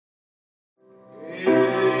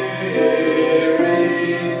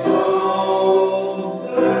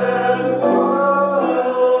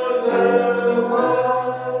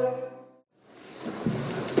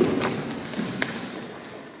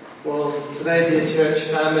Today, dear church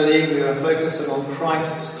family, we are focusing on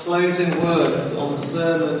Christ's closing words on the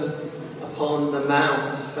Sermon upon the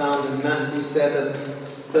Mount, found in Matthew 7,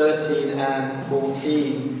 13 and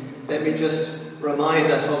 14. Let me just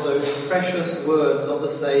remind us of those precious words of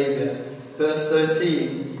the Saviour. Verse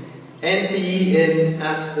 13, "Enter ye in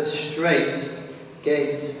at the strait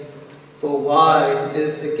gate, for wide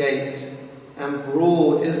is the gate, and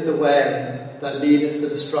broad is the way that leadeth to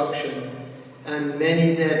destruction, and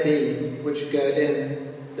many there be which go in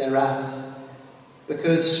thereat.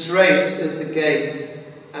 Because strait is the gate,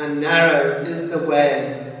 and narrow is the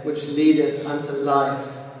way which leadeth unto life,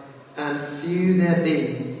 and few there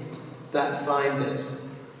be that find it."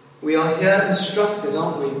 We are here instructed,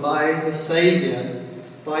 aren't we, by the Saviour,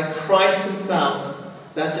 by Christ himself,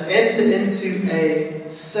 that to enter into a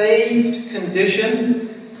saved condition,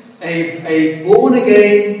 a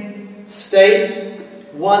born-again state,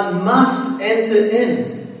 one must enter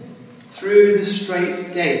in through the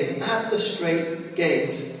strait gate, at the strait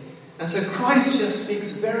gate. And so Christ just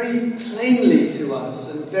speaks very plainly to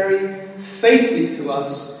us and very faithfully to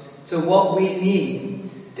us to what we need.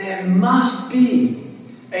 There must be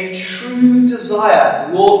a true desire,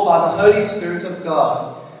 wrought by the Holy Spirit of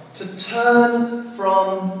God, to turn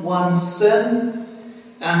from one's sin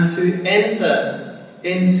and to enter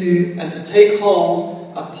into and to take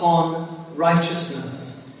hold upon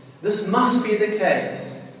righteousness. This must be the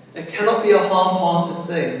case. It cannot be a half-hearted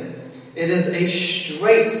thing. It is a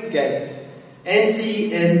strait gate. Enter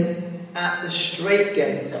ye in at the strait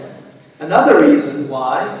gate. Another reason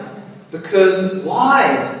why, because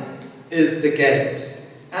wide is the gate,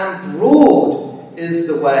 and broad is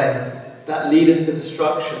the way that leadeth to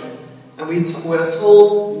destruction. And we are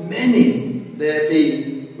told, many there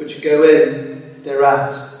be which go in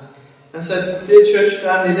thereat. And so, dear church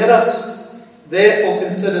family, let us therefore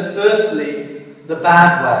consider firstly the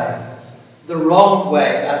bad way, the wrong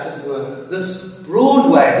way, as it were. This broad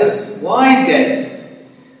way, this wide gate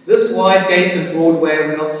and broad way,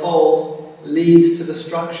 we are told, leads to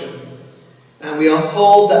destruction. And we are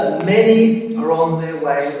told that many are on their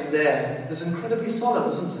way there. It's incredibly solemn,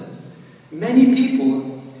 isn't it? Many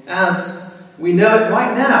people, as we know it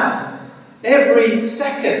right now, every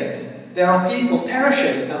second there are people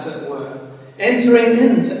perishing, as it were, entering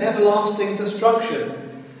into everlasting destruction.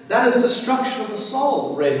 That is destruction of the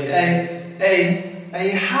soul, really. A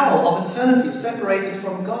hell of eternity separated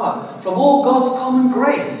from God, from all God's common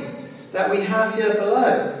grace that we have here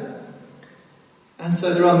below. And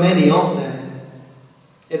so there are many, aren't there?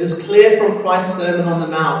 It is clear from Christ's Sermon on the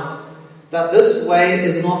Mount that this way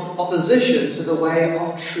is not opposition to the way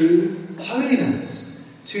of true holiness,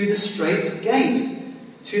 to the strait gate,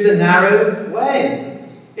 to the narrow way.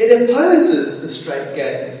 It opposes the strait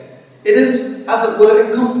gate. It is, as it were,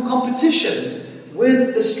 in competition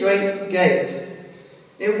with the strait gate.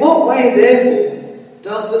 In what way, therefore,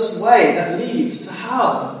 does this way that leads to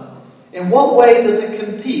hell, in what way does it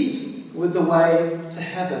compete with the way to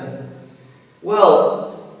heaven?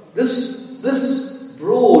 Well, this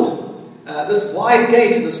wide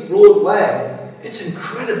gate, this broad way, it's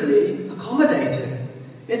incredibly accommodating.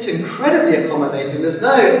 It's incredibly accommodating. There's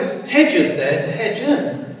no hedges there to hedge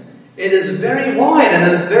in. It is very wide and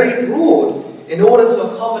it is very broad in order to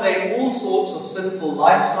accommodate all sorts of sinful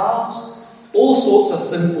lifestyles, all sorts of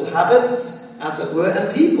sinful habits, as it were,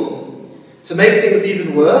 and people. To make things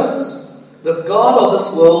even worse, the God of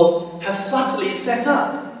this world has subtly set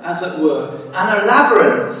up, as it were, a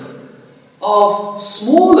labyrinth of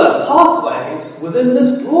smaller pathways within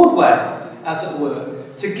this broad way, as it were,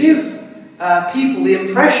 to give people the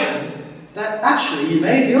impression that actually you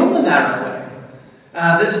may be on the narrow way.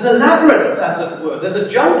 There's a labyrinth, as it were. There's a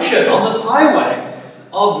junction on this highway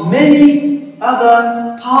of many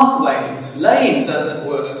other pathways, lanes, as it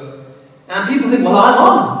were. And people think, well,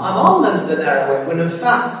 I'm on the narrow way, when in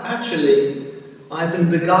fact, actually, I've been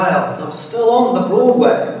beguiled. I'm still on the broad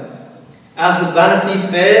way. As with Vanity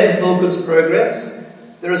Fair and Pilgrim's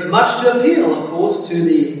Progress, there is much to appeal, of course, to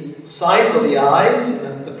the sight of the eyes,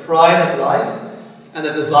 and the pride of life, and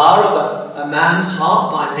the desire of a man's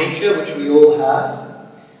heart by nature, which we all have,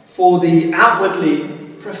 for the outwardly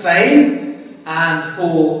profane, and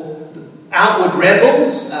for the outward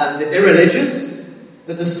rebels and the irreligious.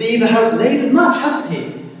 The deceiver has labored much, hasn't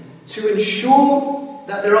he, to ensure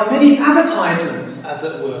that there are many advertisements, as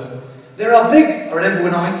it were. There are I remember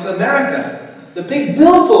when I went to America, the big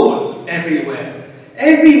billboards everywhere.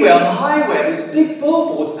 Everywhere on the highway, these big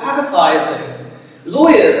billboards advertising.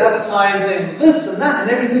 Lawyers advertising this and that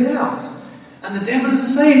and everything else. And the devil is the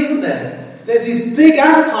same, isn't there? There's these big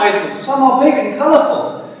advertisements. Some are big and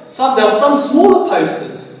colourful. There are some smaller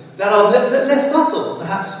posters that are a bit less subtle,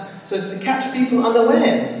 perhaps, to catch people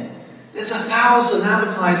unawares. There's 1,000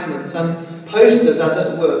 advertisements and posters, as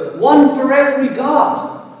it were, one for every god.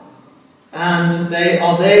 And they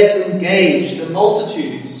are there to engage the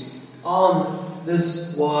multitudes on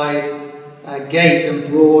this wide gate and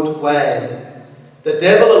broad way. The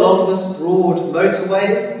devil along this broad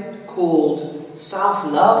motorway, called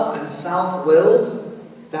self-love and self-willed,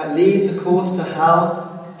 that leads, of course, to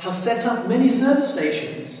hell, has set up many service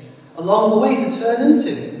stations along the way to turn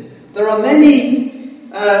into. There are many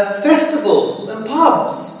festivals and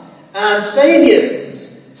pubs and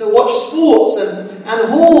stadiums to watch sports and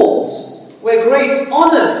halls where great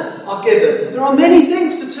honours are given. There are many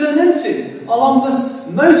things to turn into along this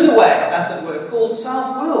motorway, as it were, called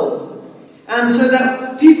self-willed. And so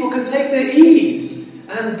that people can take their ease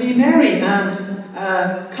and be merry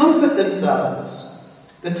and comfort themselves.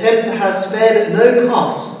 The tempter has spared at no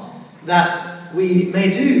cost that we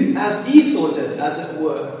may do as Esau did, as it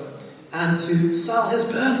were, and to sell his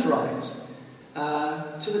birthright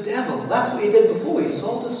to the devil. That's what he did before. He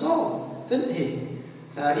sold his soul, didn't he?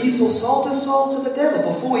 Esau sold his soul to the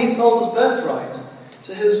devil before he sold his birthright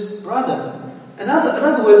to his brother. In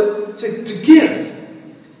other words, to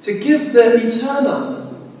give the eternal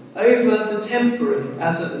over the temporary,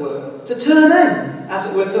 as it were, to turn in,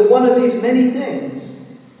 as it were, to one of these many things.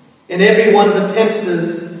 In every one of the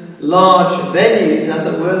tempter's large venues, as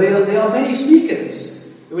it were, there are many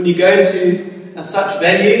speakers. When you go to such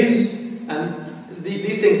venues, and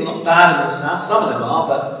these things are not bad in themselves, some of them are,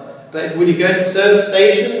 but when you go to service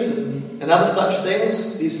stations and other such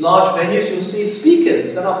things, these large venues, you'll see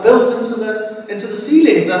speakers that are built into the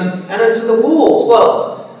ceilings and into the walls.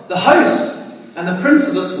 Well, the host and the prince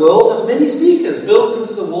of this world has many speakers built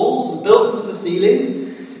into the walls and built into the ceilings,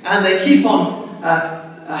 and they keep on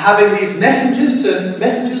having these messages to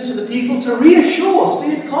the people to reassure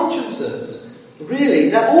seared consciences, really,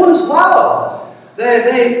 that all is well.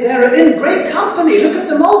 They're in great company. Look at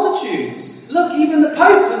the multitudes. Look, even the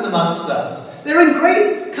Pope is amongst us. They're in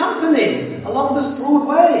great company along this broad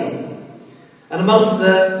way. And amongst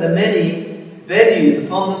the many venues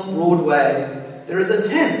upon this broad way, there is a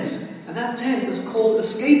tent, and that tent is called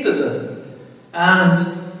escapism. And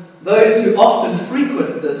those who often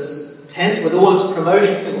frequent this tent with all its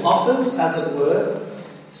promotional offers, as it were,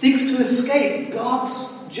 seeks to escape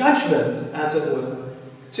God's judgment, as it were,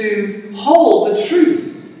 to hold the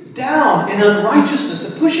truth down in unrighteousness,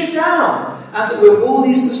 to push it down, as it were, with all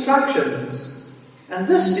these distractions. And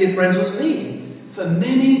this, dear friends, was me for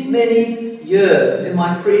many, many years in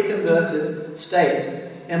my pre-converted state,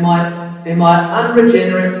 in my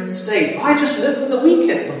unregenerate state. I just lived for the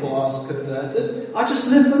weekend before I was converted. I just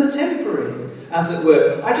lived for the temporary, as it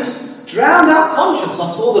were. I just drowned out conscience. I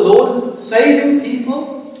saw the Lord saving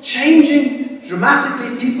people, changing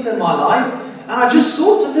dramatically people in my life, and I just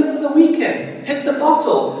sought to live for the weekend. Hit the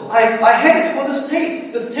bottle. I headed for this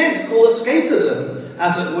tent called escapism,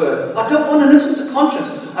 as it were. I don't want to listen to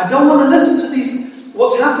conscience. I don't want to listen to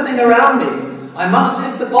what's happening around me. I must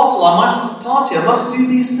hit the bottle. I must party. I must do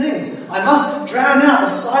these things. I must drown out the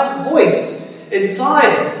silent voice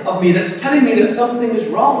inside of me that's telling me that something is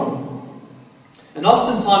wrong. And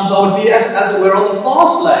oftentimes I would be, as it were, on the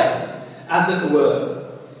fast lane, as it were,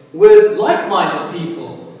 with like-minded people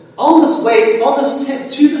on this way,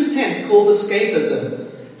 to this tent called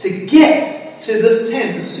escapism, to get to this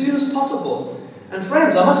tent as soon as possible. And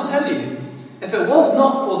friends, I must tell you, if it was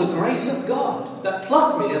not for the grace of God that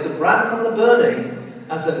plucked me as a brand from the burning,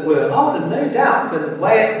 as it were, I would have no doubt been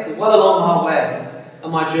well along my way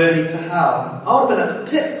on my journey to hell. I would have been at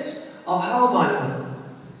the pits of hell by now.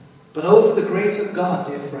 But oh, for the grace of God,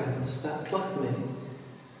 dear friends, that plucked me.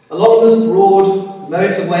 Along this broad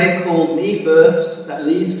motorway called Me First, that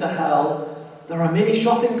leads to hell, there are many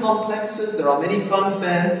shopping complexes, there are many fun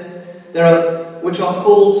fairs, which are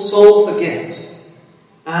called Soul Forget.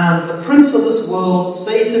 And the prince of this world,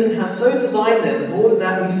 Satan, has so designed them in order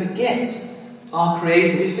that we forget our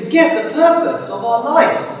Creator. We forget the purpose of our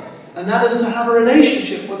life, and that is to have a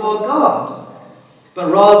relationship with our God.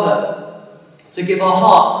 But rather, to give our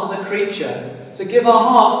hearts to the creature, to give our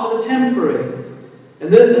hearts to the temporary. In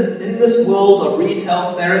this world of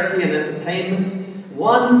retail therapy and entertainment,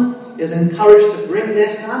 one is encouraged to bring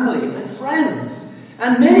their family and friends,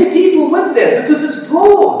 and many people with them, because it's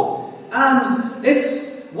broad and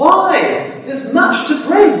it's wide. There's much to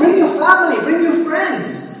bring. Bring your family, bring your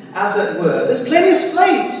friends, as it were. There's plenty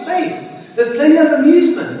of space. There's plenty of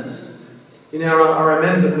amusements. You know, I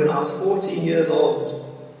remember when I was 14 years old,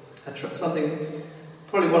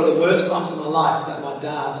 probably one of the worst times of my life, that my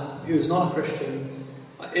dad, who was not a Christian,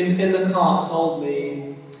 in the car told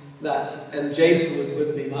me that, and Jason was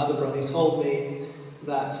with me, my other brother, he told me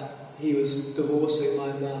that he was divorcing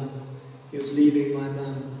my mum. He was leaving my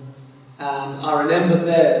mum. And I remember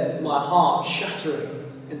then my heart shattering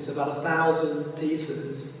into about 1,000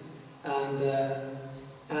 pieces.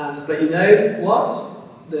 But you know what?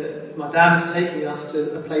 My dad was taking us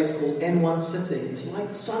to a place called N1 City. It's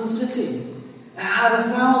like Sun City. It had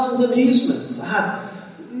 1,000 amusements. It had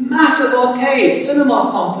massive arcades, cinema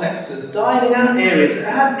complexes, dining out areas. It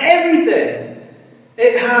had everything.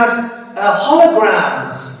 It had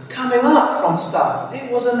holograms coming up from stuff. It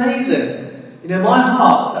was amazing. You know, my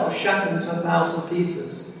heart that was shattered into 1,000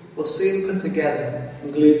 pieces was soon put together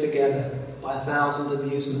and glued together by 1,000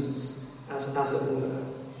 amusements, as it were.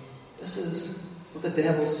 This is what the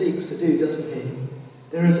devil seeks to do, doesn't he?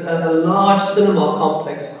 There is a large cinema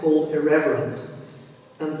complex called Irreverent.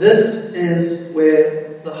 And this is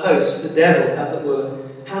where the host, the devil, as it were,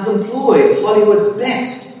 has employed Hollywood's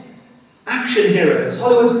best action heroes,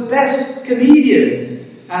 Hollywood's best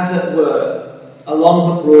comedians, as it were,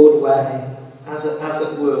 along the Broadway, as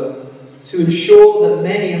it were, to ensure that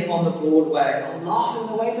many upon the Broadway are laughing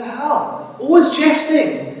their way to hell, always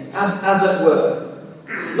jesting, as it were,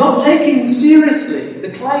 not taking seriously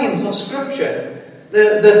the claims of Scripture,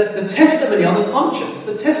 the testimony on the conscience,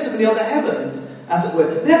 the testimony on the heavens, as it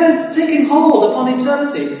were, never taking hold upon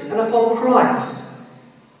eternity and upon Christ.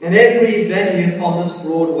 In every venue upon this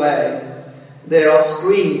Broadway, there are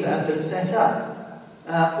screens that have been set up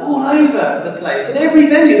all over the place. In every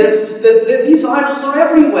venue, these idols are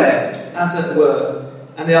everywhere, as it were,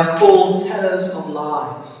 and they are called tellers of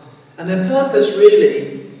lies. And their purpose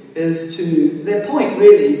really is to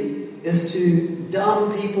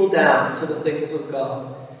dumb people down to the things of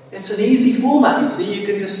God. It's an easy format, you see. You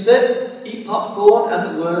can just sit, eat popcorn, as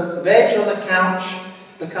it were, veg on the couch,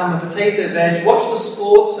 become a potato veg, watch the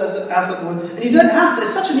sports, as it were. And you don't have to.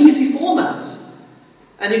 It's such an easy format.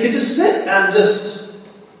 And you can just sit and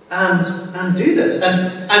do this.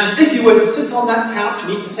 And if you were to sit on that couch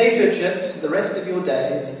and eat potato chips for the rest of your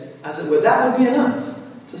days, as it were, that would be enough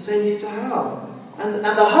to send you to hell. And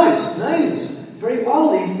the host knows very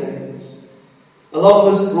well these things.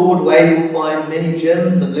 Along this Broadway you'll find many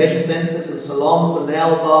gyms and leisure centres and salons and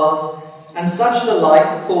nail bars and such the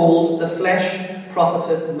like, called the flesh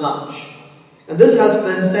profiteth much. And this has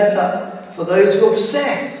been set up for those who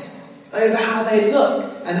obsess over how they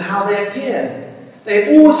look and how they appear.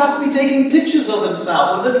 They always have to be taking pictures of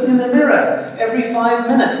themselves or looking in the mirror every 5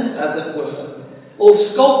 minutes, as it were, or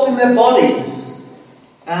sculpting their bodies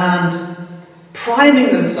and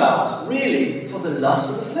priming themselves really for the lust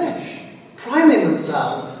of the flesh. Priming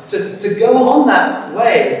themselves to go on that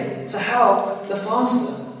way to hell the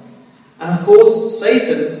faster. And of course,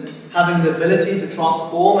 Satan, having the ability to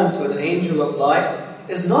transform into an angel of light,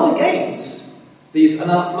 is not against these. And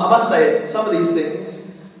I must say, some of these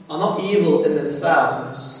things are not evil in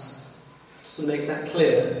themselves, just to make that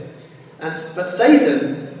clear. But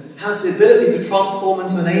Satan has the ability to transform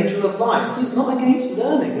into an angel of light. He's not against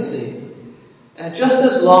learning, is he? Just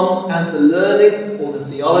as long as the learning or the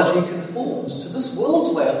theology conforms to this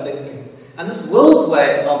world's way of thinking and this world's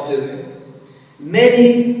way of doing.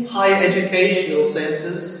 Many higher educational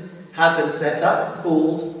centres have been set up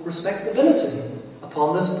called respectability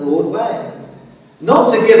upon this broad way. Not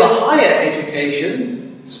to give a higher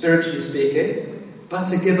education, spiritually speaking, but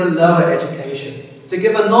to give a lower education. To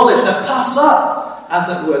give a knowledge that puffs up, as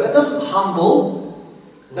it were, that doesn't humble,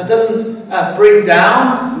 that doesn't bring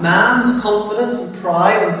down man's confidence and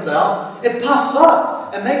pride and self. It puffs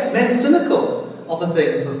up and makes men cynical of the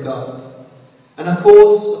things of God. And of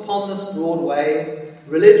course, upon this broad way,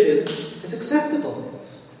 religion is acceptable.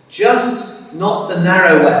 Just not the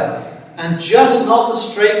narrow way, and just not the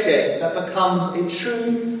straight gate that becomes a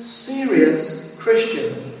true, serious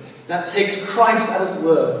Christian that takes Christ at his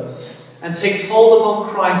words and takes hold upon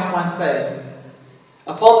Christ by faith.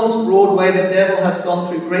 Upon this broad way, the devil has gone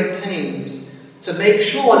through great pains to make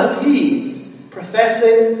sure and appease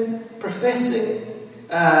professing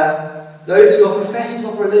those who are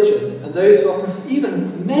professors of religion, and those who are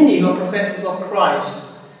even many who are professors of Christ,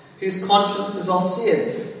 whose consciences are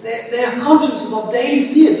seared. Their consciences are daily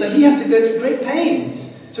seared, so he has to go through great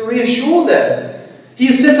pains to reassure them. He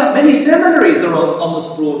has set up many seminaries on this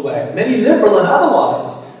broad way, many liberal and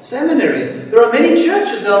otherwise seminaries. There are many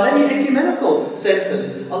churches, there are many ecumenical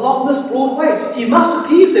centres along this broad way. He must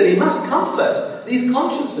appease them, he must comfort these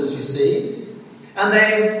consciences, you see. And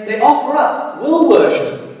they offer up will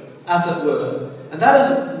worship, as it were. And that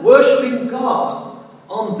is worshipping God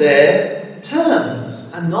on their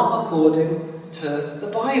terms and not according to the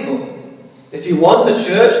Bible. If you want a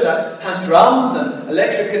church that has drums and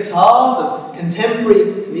electric guitars and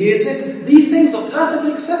contemporary music, these things are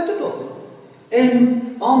perfectly acceptable.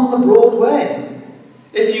 on the broad way.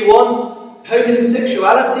 If you want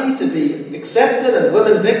homosexuality to be accepted and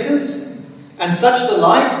women vicars and such the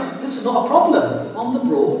like, this is not a problem. On the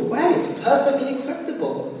broad way, it's perfectly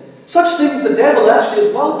acceptable. Such things the devil actually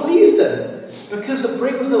is well pleased in, because it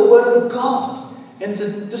brings the word of God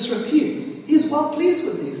into disrepute. He is well pleased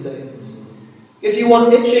with these things. If you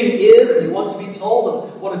want itching ears and you want to be told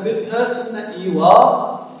of what a good person that you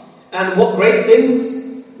are and what great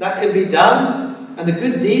things that can be done and the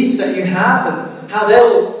good deeds that you have and how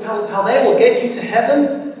they will get you to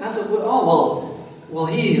heaven, as it were, well,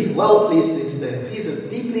 he is well pleased with these things. He's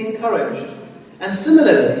deeply encouraged. And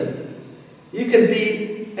similarly, you can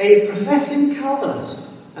be a professing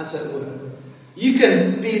Calvinist, as it were. You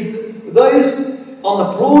can be those on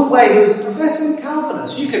the broad way who is a professing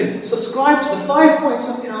Calvinist. You can subscribe to the 5 points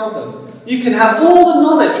of Calvin. You can have all the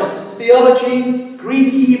knowledge of theology,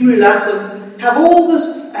 Greek, Hebrew, Latin, have all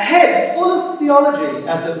this, a head full of theology,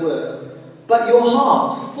 as it were, but your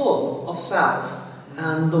heart full of self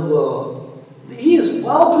and the world. He is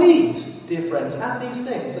well pleased, dear friends, at these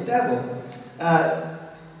things, the devil.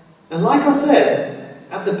 And like I said,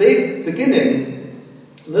 at the beginning,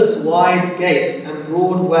 this wide gate and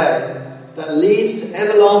broad way that leads to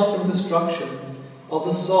everlasting destruction of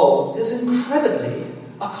the soul is incredibly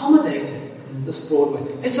accommodating, this broad way.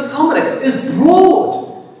 It's accommodating. It's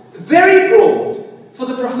broad, very broad, for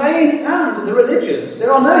the profane and the religious.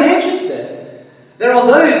 There are no hedges there. There are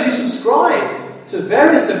those who subscribe to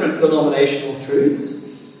various different denominational truths.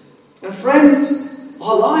 And friends,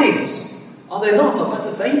 our lives, are they not, are but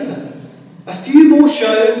a vapour. A few more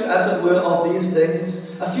shows, as it were, of these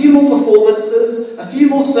things, a few more performances, a few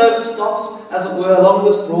more service stops, as it were, along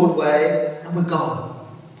this broad way, and we're gone.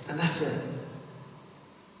 And that's it.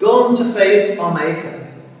 Gone to face our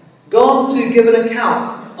Maker. Gone to give an account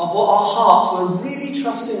of what our hearts were really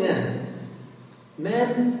trusting in.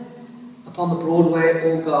 Men upon the broad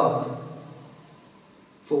way, O God.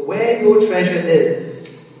 For where your treasure is,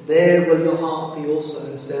 there will your heart be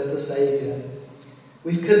also, says the Saviour.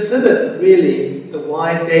 We've considered, really, the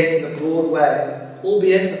wide gate and the broad way,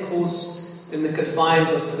 albeit, of course, in the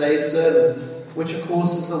confines of today's sermon, which, of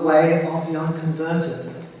course, is the way of the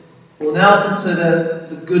unconverted. We'll now consider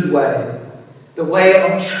the good way, the way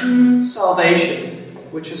of true salvation,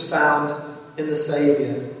 which is found in the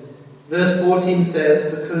Saviour. Verse 14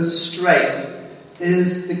 says, because straight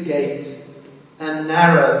is the gate, and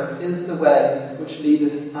narrow is the way which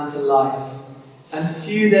leadeth unto life, and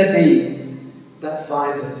few there be that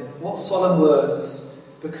find it. What solemn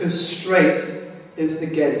words. Because straight is the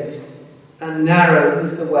gate, and narrow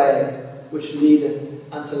is the way which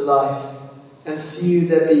leadeth unto life, and few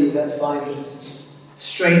there be that find it.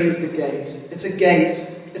 Straight is the gate. It's a gate.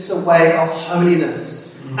 It's a way of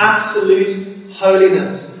holiness. Absolute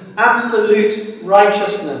holiness. Absolute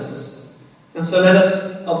righteousness. And so let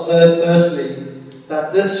us observe firstly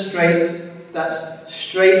that that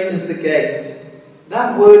straight is the gate.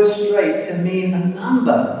 That word straight can mean a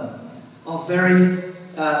number of very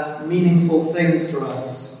meaningful things for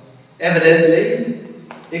us. Evidently,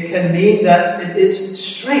 it can mean that it is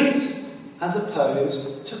straight as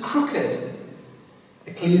opposed to crooked.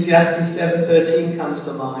 Ecclesiastes 7:13 comes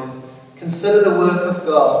to mind. Consider the work of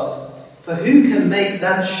God, for who can make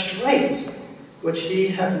that straight which he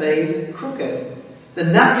hath made crooked? The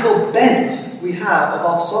natural bent we have of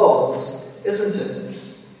our souls, isn't it?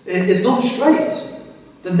 It is not straight.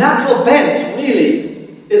 The natural bent, really,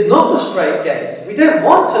 is not the straight gate. We don't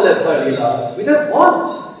want to live holy lives. We don't want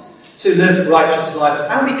to live righteous lives.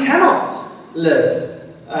 And we cannot live.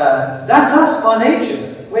 That's us by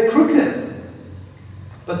nature. We're crooked.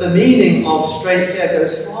 But the meaning of straight here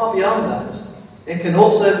goes far beyond that. It can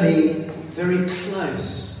also mean very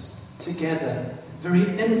close together. Very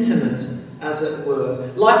intimate, as it were.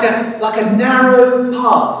 Like a narrow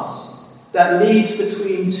pass that leads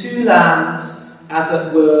between two lands, as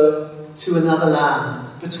it were, to another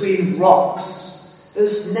land, between rocks.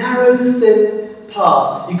 This narrow, thin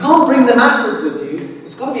path. You can't bring the masses with you.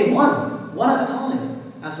 It's got to be one at a time,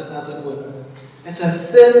 as it were. It's a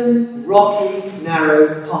thin, rocky,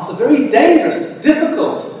 narrow path. A very dangerous,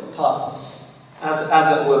 difficult path, as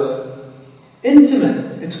it were.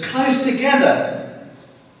 Intimate. It's close together.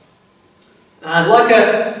 And like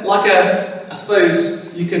a, I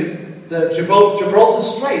suppose you can, the Gibraltar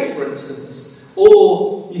Strait, for instance.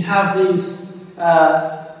 Or you have these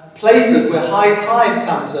places where high tide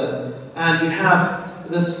comes in, and you have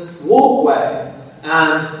this walkway,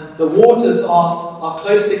 and the waters are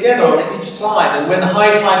close together on each side, and when the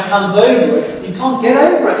high tide comes over it, you can't get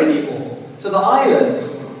over it anymore to the island.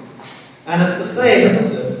 And it's the same,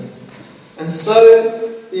 isn't it? And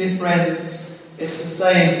so, dear friends, It's the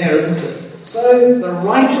same here, isn't it? So the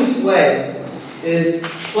righteous way is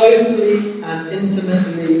closely and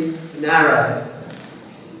intimately narrow.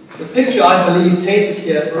 The picture, I believe, painted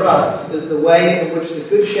here for us is the way in which the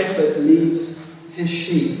Good Shepherd leads his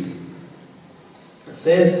sheep. It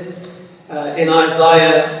says in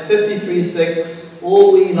Isaiah 53:6,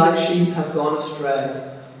 "All we like sheep have gone astray.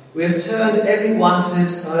 We have turned every one to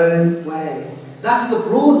his own way." That's the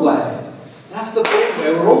broad way. That's the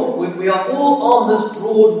broad way. We are all on this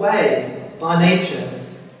broad way by nature.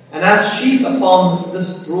 And as sheep upon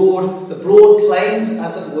this the broad plains,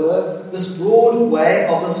 as it were, this broad way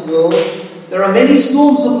of this world, there are many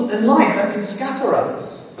storms in life that can scatter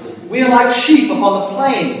us. We are like sheep upon the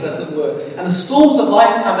plains, as it were, and the storms of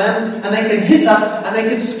life come in, and they can hit us, and they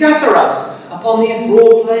can scatter us upon these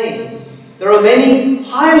broad plains. There are many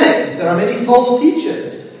hirelings, there are many false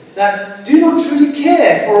teachers that do not truly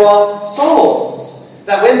care for our souls,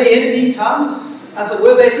 that when the enemy comes, as it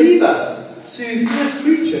were, they leave us to fierce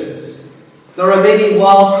creatures. There are many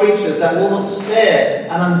wild creatures that will not spare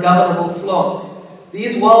an ungovernable flock.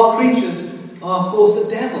 These wild creatures are, of course, the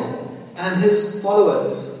devil and his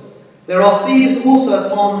followers. There are thieves also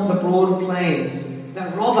upon the broad plains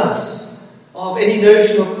that rob us of any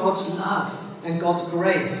notion of God's love and God's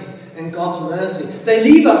grace and God's mercy. They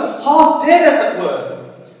leave us half dead, as it were,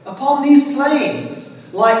 upon these plains,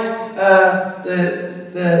 like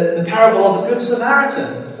the parable of the Good Samaritan.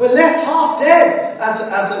 We're left half dead, as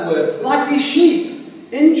it were, like these sheep,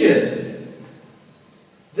 injured.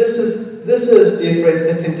 This is, dear friends,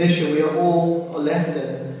 the condition we are all left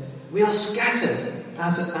in. We are scattered,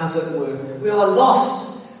 as it were. We are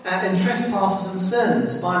lost in trespasses and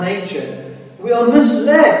sins by nature. We are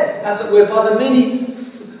misled, as it were, by the many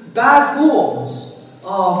bad forms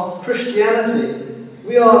of Christianity.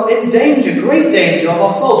 We are in danger, great danger of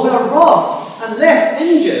our souls. We are robbed and left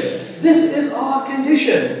injured. This is our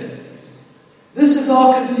condition. This is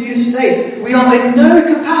our confused state. We are in no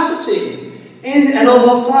capacity in and of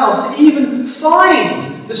ourselves to even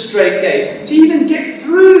find the straight gate, to even get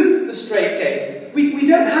through the straight gate. We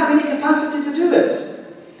don't have any capacity to do it.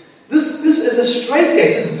 This is a straight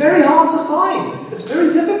gate. It's very hard to find. It's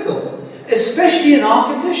very difficult, especially in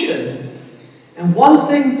our condition. And one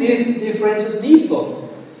thing, dear friends, is needful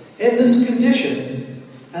in this condition,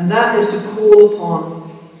 and that is to call upon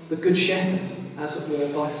the Good Shepherd, as it were,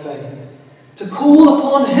 by faith. To call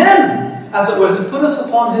upon him, as it were, to put us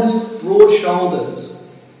upon his broad shoulders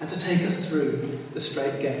and to take us through the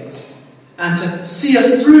straight gate and to see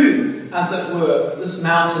us through, as it were, this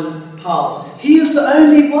mountain pass. He is the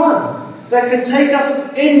only one that can take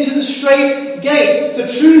us into the straight gate to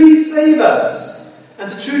truly save us and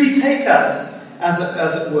to truly take us, as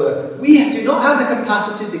it were. We do not have the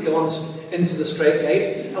capacity to go into the straight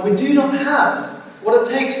gate, and we do not have what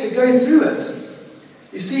it takes to go through it.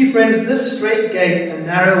 You see, friends, this straight gate and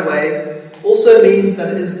narrow way also means that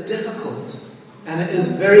it is difficult and it is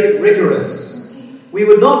very rigorous. We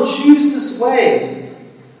would not choose this way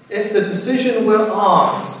if the decision were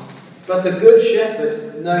ours, but the Good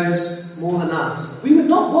Shepherd knows more than us. We would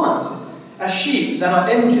not want, as sheep that are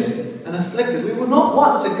injured and afflicted, we would not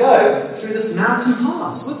want to go through this mountain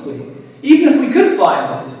pass, would we? Even if we could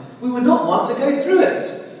find it, we would not want to go through it.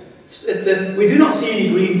 We do not see any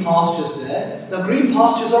green pastures there. The green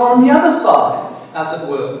pastures are on the other side, as it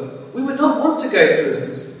were. We would not want to go through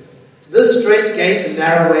it. This straight gate and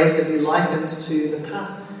narrow way can be likened to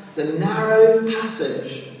the narrow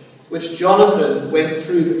passage which Jonathan went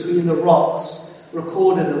through between the rocks,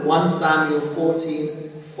 recorded in 1 Samuel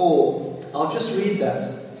 14:4. I'll just read that.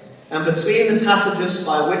 "And between the passages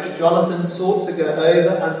by which Jonathan sought to go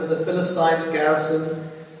over unto the Philistines' garrison,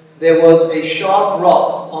 there was a sharp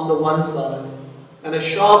rock on the one side, and a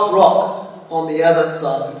sharp rock on the other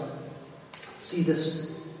side." See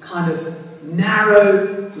this kind of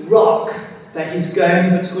narrow rock that he's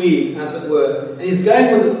going between, as it were. And he's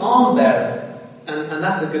going with his arm bearer. And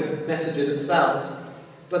that's a good message in itself.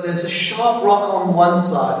 But there's a sharp rock on one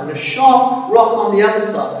side, and a sharp rock on the other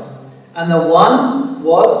side. And the one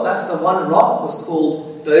rock was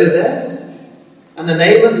called Bozez, and the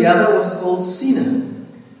name of the other was called Seneh.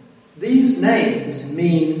 These names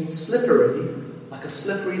mean slippery, like a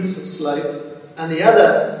slippery slope, and the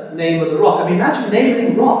other name of the rock. I mean, imagine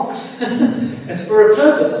naming rocks. It's for a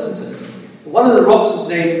purpose, isn't it? One of the rocks was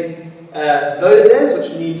named Bozez,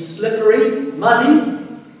 which means slippery, muddy,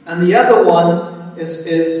 and the other one is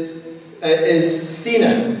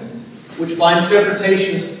Seneh, which by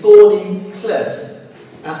interpretation is thorny cliff,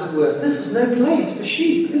 as it were. This is no place for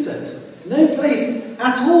sheep, is it? No place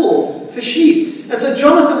at all for sheep. And so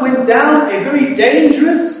Jonathan went down a very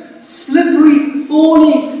dangerous, slippery,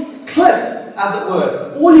 thorny cliff, as it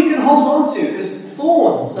were. All you can hold on to is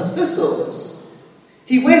thorns and thistles.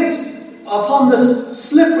 He went upon this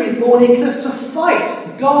slippery, thorny cliff to fight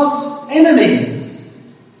God's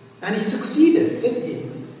enemies. And he succeeded, didn't he?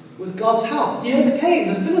 With God's help. He overcame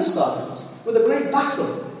the Philistines with a great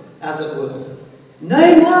battle, as it were.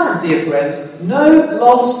 No man, dear friends, no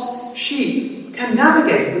lost sheep can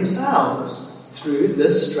navigate themselves through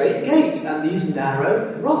this straight gate and these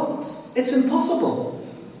narrow rocks. It's impossible.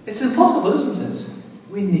 It's impossible, isn't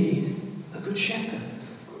it? We need a good shepherd.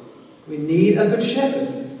 We need a good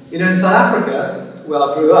shepherd. You know, in South Africa, where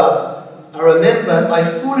I grew up, I remember I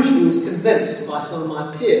foolishly was convinced by some of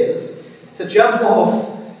my peers to jump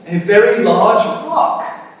off a very large rock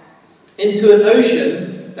into an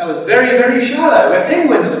ocean that was very, very shallow, where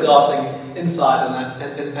penguins were darting inside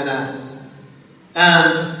and out.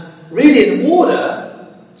 And really, in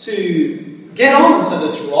order to get onto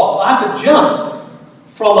this rock, I had to jump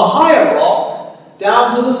from a higher rock down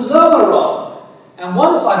to this lower rock. And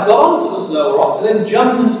once I got onto this lower rock to then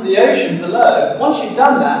jump into the ocean below, once you've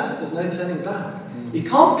done that, there's no turning back. You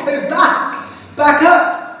can't go back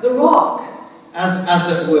up the rock, as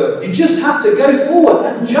it were. You just have to go forward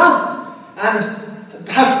and jump and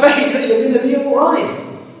have faith that you're going to be all right.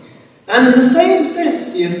 And in the same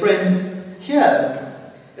sense, dear friends, here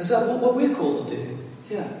is that what we're called to do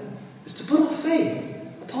here is to put our faith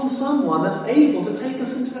upon someone that's able to take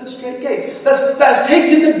us into that straight gate, that's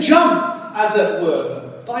taken the jump, as it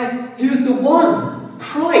were, by who's the one,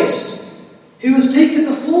 Christ, who has taken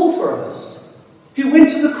the fall for us, who went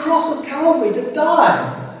to the cross of Calvary to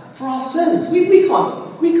die for our sins. We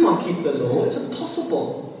can't keep the law. It's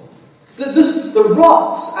impossible. The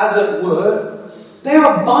rocks, as it were, they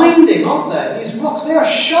are binding, aren't they? These rocks, they are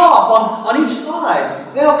sharp on each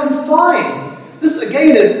side. They are confined. This,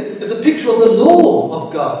 again, is a picture of the law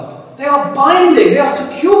of God. They are binding. They are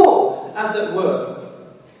secure, as it were.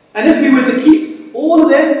 And if we were to keep all of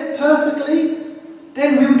them perfectly,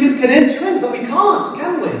 then we can enter in, but we can't,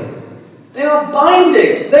 can we? They are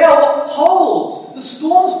binding. They are what holds the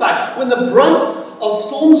storms back. When the brunt of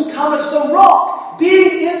storms come, it's the rock,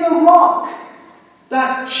 being in the rock,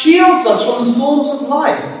 that shields us from the storms of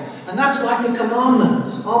life. And that's like the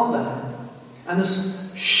commandments, aren't they? And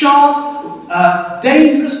this sharp,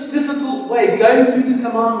 dangerous, difficult way going through the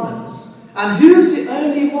commandments. And who's the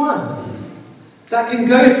only one that can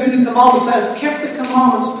go through the commandments, that has kept the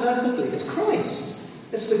commandments perfectly? It's Christ.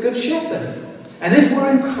 It's the Good Shepherd. And if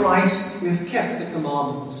we're in Christ, we've kept the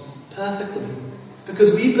commandments perfectly.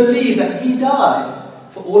 Because we believe that He died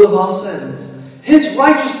for all of our sins. His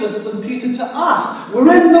righteousness is imputed to us.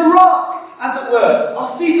 We're in the rock, as it were.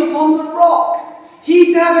 Our feet upon the rock.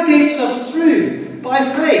 He navigates us through by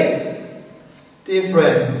faith. Dear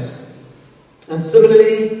friends. And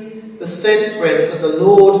similarly, the sense, friends, that the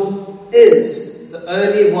Lord is the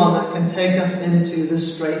only one that can take us into the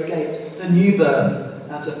straight gate, the new birth,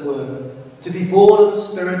 as it were, to be born of the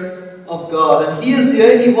Spirit of God. And He is the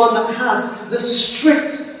only one that has the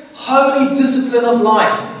strict, holy discipline of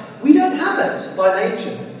life. We don't have it by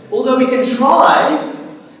nature. Although we can try,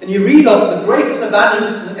 and you read of the greatest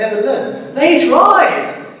evangelists that ever lived. They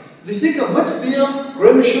tried. If you think of Whitfield,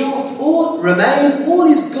 Grimshaw, Remain, all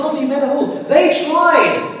these godly men of old, they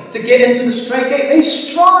tried to get into the straight gate. They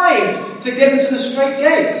strived to get into the straight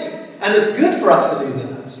gate. And it's good for us to do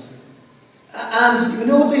that. And you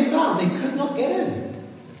know what they found? They could not get in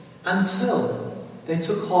until they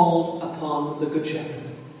took hold upon the Good Shepherd.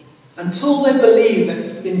 Until they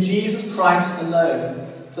believed in Jesus Christ alone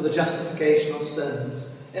for the justification of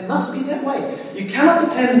sins. It must be that way. You cannot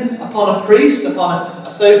depend upon a priest, upon a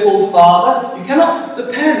so-called father. You cannot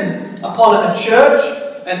depend upon a church,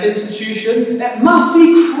 an institution. It must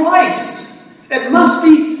be Christ. It must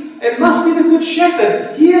be the Good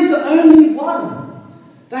Shepherd. He is the only one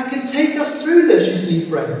that can take us through this, you see,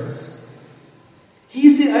 friends.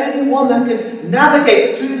 He's the only one that can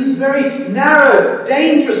navigate through this very narrow,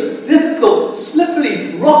 dangerous, difficult,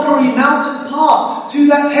 slippery, rockery mountain pass to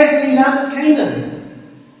that heavenly land of Canaan.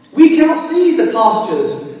 We cannot see the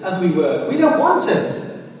pastures as we were. We don't want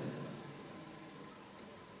it.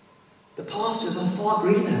 The pastures are far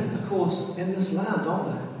greener, of course, in this land,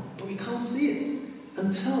 aren't they? But we can't see it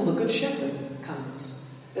until the Good Shepherd comes.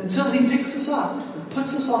 Until He picks us up and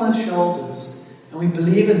puts us on His shoulders. And we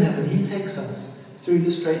believe in Him and He takes us through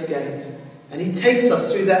the straight gate. And He takes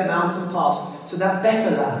us through that mountain pass to that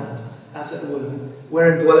better land, as it were,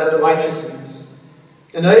 wherein dwelleth righteousness.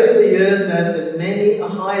 And over the years there have been many a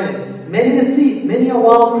hireling, many a thief, many a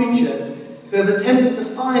wild creature who have attempted to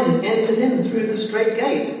find and enter in through the straight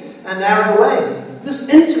gate and narrow way.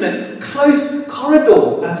 This intimate, close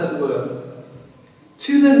corridor, as it were,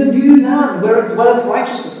 to the new land where it dwelleth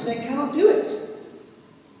righteousness, and they cannot do it.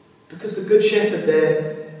 Because the Good Shepherd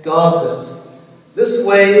there guards it. This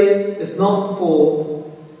way is not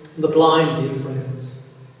for the blind, dear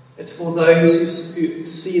friends. It's for those who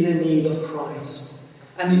see the need of Christ.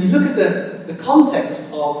 And you look at the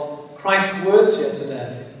context of Christ's words here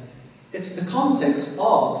today. It's the context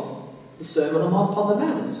of the Sermon upon the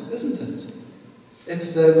Mount, isn't it? We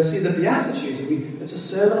see the Beatitudes. It's a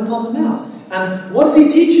Sermon upon the Mount. And what is he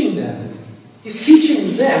teaching them? He's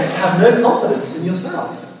teaching them to have no confidence in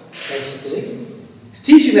yourself, basically. He's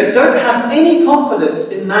teaching them, don't have any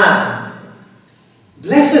confidence in man.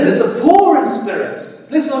 Blessed is the poor in spirit.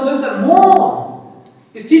 Blessed are those that mourn.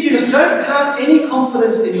 He's teaching us, don't have any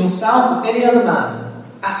confidence in yourself or any other man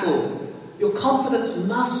at all. Your confidence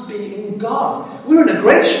must be in God. We're in a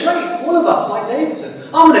great strait, all of us, like David said.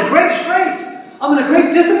 I'm in a great strait. I'm in a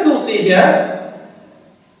great difficulty here.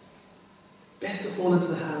 Best to fall into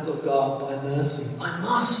the hands of God by mercy. I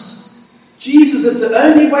must. Jesus is the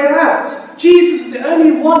only way out. Jesus is the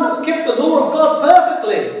only one that's kept the law of God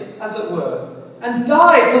perfectly, as it were, and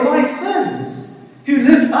died for my sins, who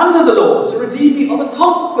lived under the law to redeem me of the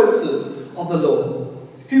consequences of the law,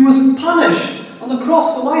 who was punished on the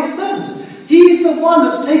cross for my sins. He's the one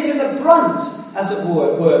that's taken the brunt, as it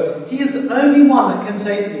were. He is the only one that can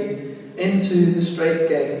take me into the straight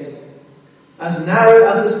gate. As narrow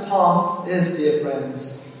as this path is, dear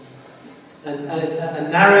friends, a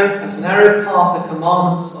narrow path, the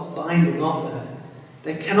commandments are binding, aren't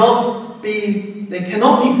they? They cannot be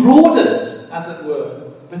broadened, as it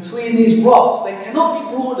were, between these rocks. They cannot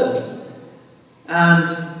be broadened. And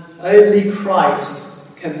only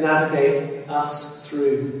Christ can navigate us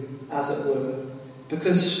through, as it were.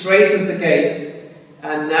 Because straight is the gate,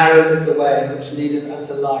 and narrow is the way which leadeth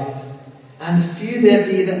unto life. And few there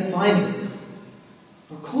be that find it.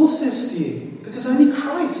 Of course there's few, because only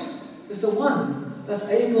Christ is the one that's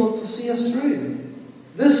able to see us through.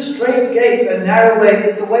 This straight gate and narrow way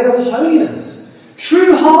is the way of holiness.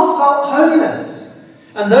 True heartfelt holiness.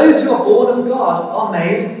 And those who are born of God are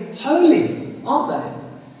made holy, aren't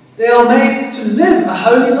they? They are made to live a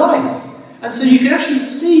holy life. And so you can actually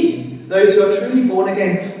see those who are truly born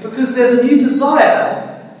again, because there's a new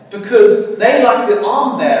desire, because they, like the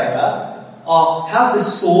arm bearer, have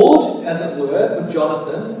this sword, as it were, with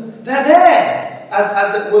Jonathan. They're there,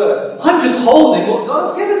 as it were. I'm just holding what God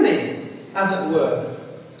has given me, as it were.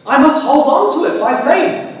 I must hold on to it by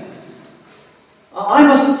faith. I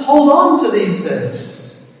must hold on to these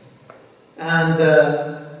things. And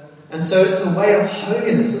so it's a way of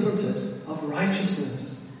holiness, isn't it? Of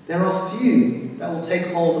righteousness. There are few that will take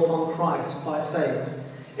hold upon Christ by faith.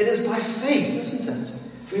 It is by faith, isn't it?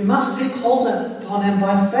 We must take hold upon him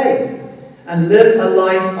by faith and live a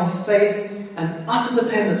life of faith and utter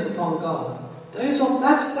dependence upon God.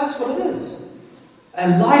 That's what it is. A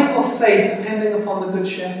life of faith depending upon the Good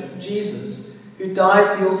Shepherd, Jesus, who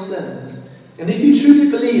died for your sins. And if you truly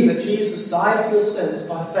believe that Jesus died for your sins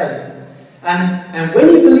by faith, and when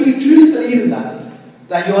you truly believe in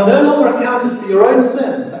that you are no longer accounted for your own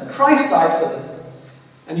sins, that Christ died for them,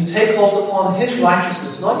 and you take hold upon his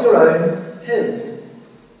righteousness, not your own, his,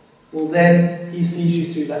 well then he sees you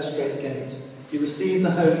through that straight gate. You receive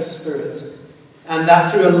the Holy Spirit, and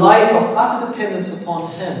that through a life of utter dependence upon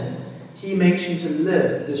him, he makes you to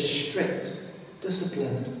live this strict,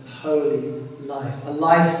 disciplined, holy life. A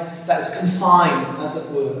life that is confined, as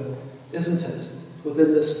it were, isn't it?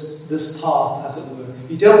 Within this path, as it were.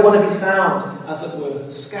 You don't want to be found, as it were,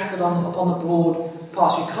 scattered upon the broad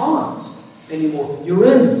path. You can't anymore. You're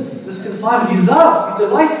in this confinement. You love, you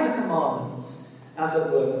delight in the commandments, as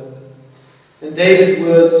it were. And David's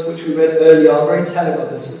words, which we read earlier, are very telling of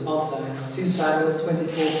this, aren't they? 2 Samuel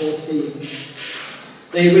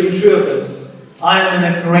 24:14. They ring true of us. I am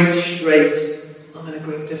in a great strait. I'm in a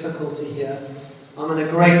great difficulty here.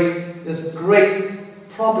 There's great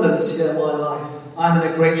problems here in my life. I'm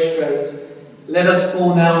in a great strait. Let us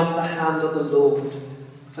fall now into the hand of the Lord,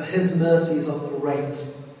 for his mercies are great.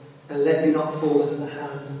 And let me not fall into the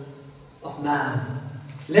hand of man.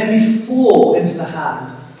 Let me fall into the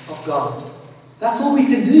hand of God. That's all we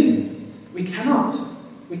can do. We cannot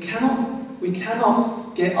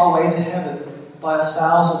get our way to heaven by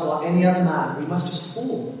ourselves or by any other man. We must just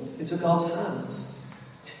fall into God's hands.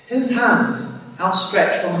 His hands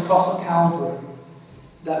outstretched on the cross of Calvary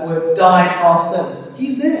that were died for our sins.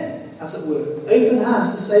 He's there, as it were. Open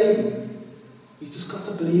hands to save you. You just got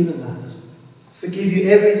to believe in that. Forgive you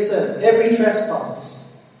every sin, every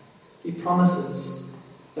trespass. He promises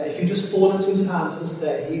that if you just fall into his hands this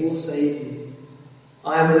day, he will save you.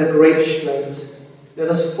 I am in a great strait. Let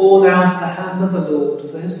us fall now into the hand of the Lord,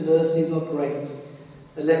 for his mercies are great.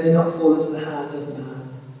 and let me not fall into the hand of man.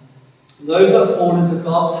 Those that fall into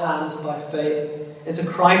God's hands by faith, into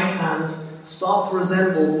Christ's hands, start to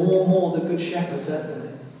resemble more and more the Good Shepherd, don't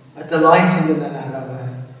they? Delighting in the narrow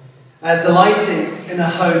way, delighting in a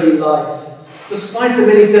holy life, despite the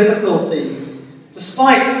many difficulties,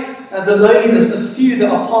 despite the loneliness, the few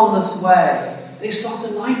that are upon this way. They start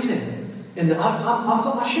delighting in that I've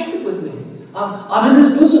got my shepherd with me. I'm in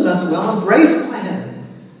his bosom, as it were. I'm embraced by him.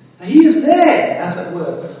 And he is there, as it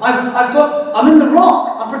were. I'm in the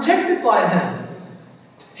rock. I'm protected by him.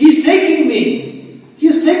 He's taking me. He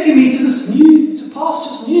is taking me to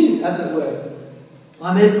pastures new, as it were.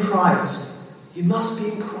 I'm in Christ. You must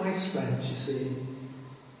be in Christ, friends, you see.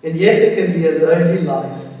 And yes, it can be a lonely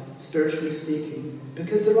life, spiritually speaking,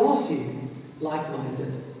 because there are few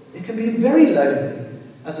like-minded. It can be very lonely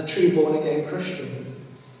as a true born-again Christian.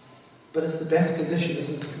 But it's the best condition,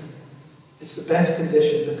 isn't it? It's the best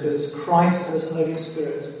condition because Christ and his Holy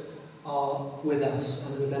Spirit are with us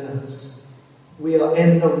and within us. We are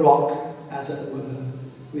in the rock, as it were.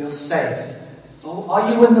 We are safe. Oh,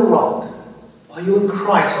 are you in the rock? Are you in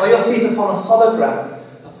Christ? Are your feet upon a solid ground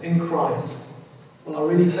in Christ? Well,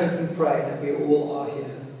 I really hope and pray that we all are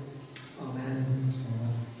here. Amen.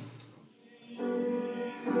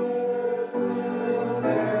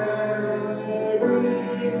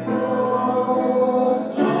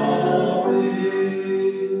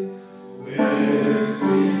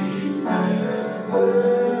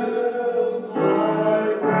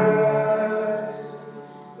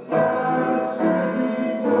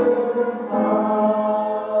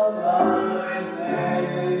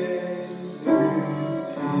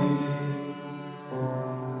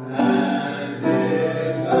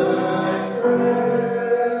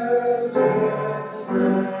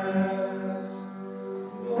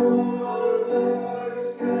 Oh